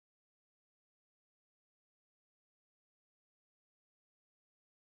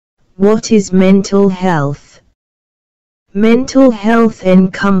What is mental health? Mental health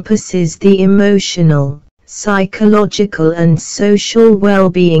encompasses the emotional, psychological and social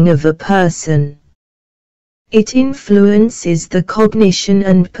well-being of a person. It influences the cognition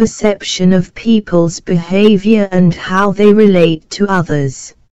and perception of people's behavior and how they relate to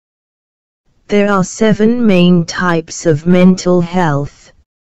others. There are 7 main types of mental health.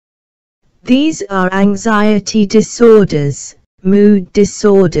 These are anxiety disorders, mood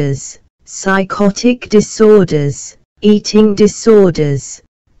disorders, psychotic disorders, eating disorders,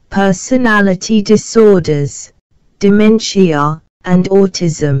 personality disorders, dementia, and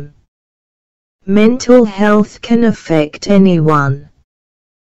autism. Mental health can affect anyone.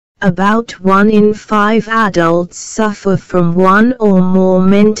 About 1 in 5 adults suffer from one or more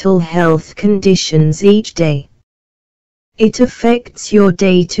mental health conditions each day. It affects your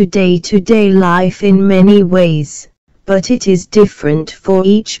day-to-day life in many ways, but it is different for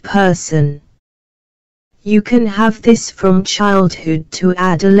each person. You can have this from childhood to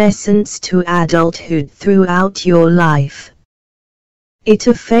adolescence to adulthood throughout your life. It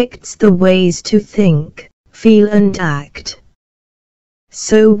affects the ways to think, feel and act.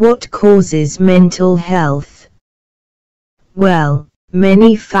 So what causes mental health? Well,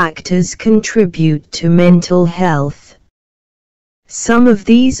 many factors contribute to mental health. Some of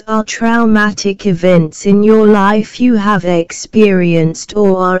these are traumatic events in your life you have experienced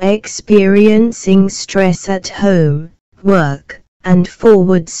or are experiencing stress at home, work, and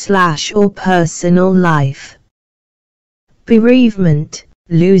or personal life. Bereavement,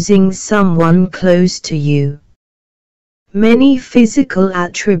 losing someone close to you. Many physical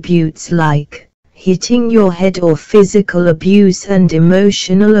attributes like hitting your head or physical abuse and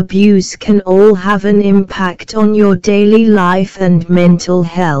emotional abuse can all have an impact on your daily life and mental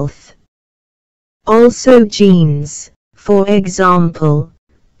health. Also genes, for example,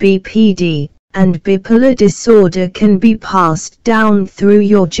 BPD, and bipolar disorder can be passed down through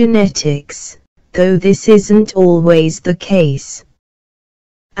your genetics, though this isn't always the case.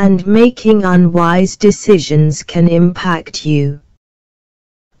 And making unwise decisions can impact you.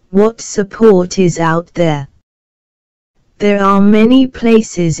 What support is out there? There are many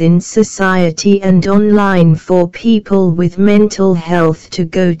places in society and online for people with mental health to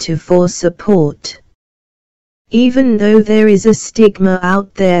go to for support. Even though there is a stigma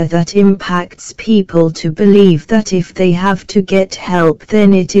out there that impacts people to believe that if they have to get help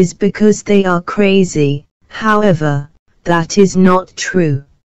then it is because they are crazy, however, that is not true.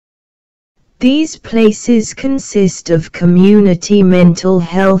 These places consist of community mental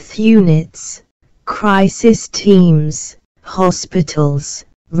health units, crisis teams, hospitals,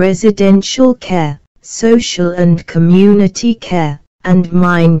 residential care, social and community care, and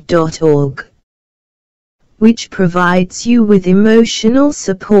Mind.org, which provides you with emotional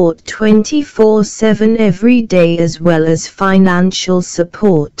support 24/7 every day as well as financial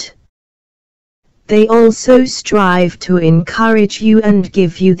support. They also strive to encourage you and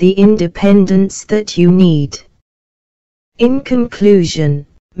give you the independence that you need. In conclusion,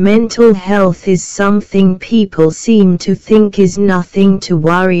 mental health is something people seem to think is nothing to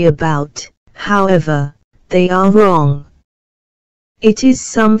worry about, however, they are wrong. It is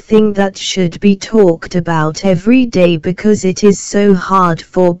something that should be talked about every day because it is so hard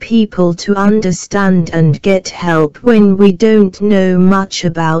for people to understand and get help when we don't know much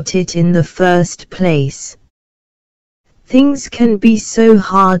about it in the first place. Things can be so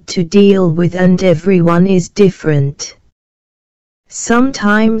hard to deal with and everyone is different.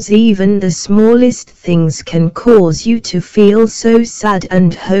 Sometimes even the smallest things can cause you to feel so sad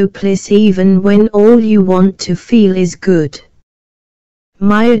and hopeless even when all you want to feel is good.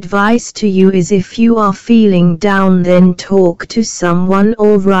 My advice to you is if you are feeling down then talk to someone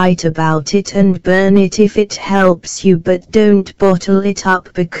or write about it and burn it if it helps you, but don't bottle it up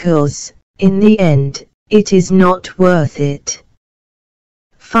because, in the end, it is not worth it.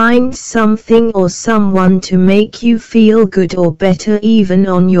 Find something or someone to make you feel good or better even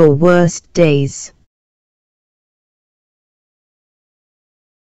on your worst days.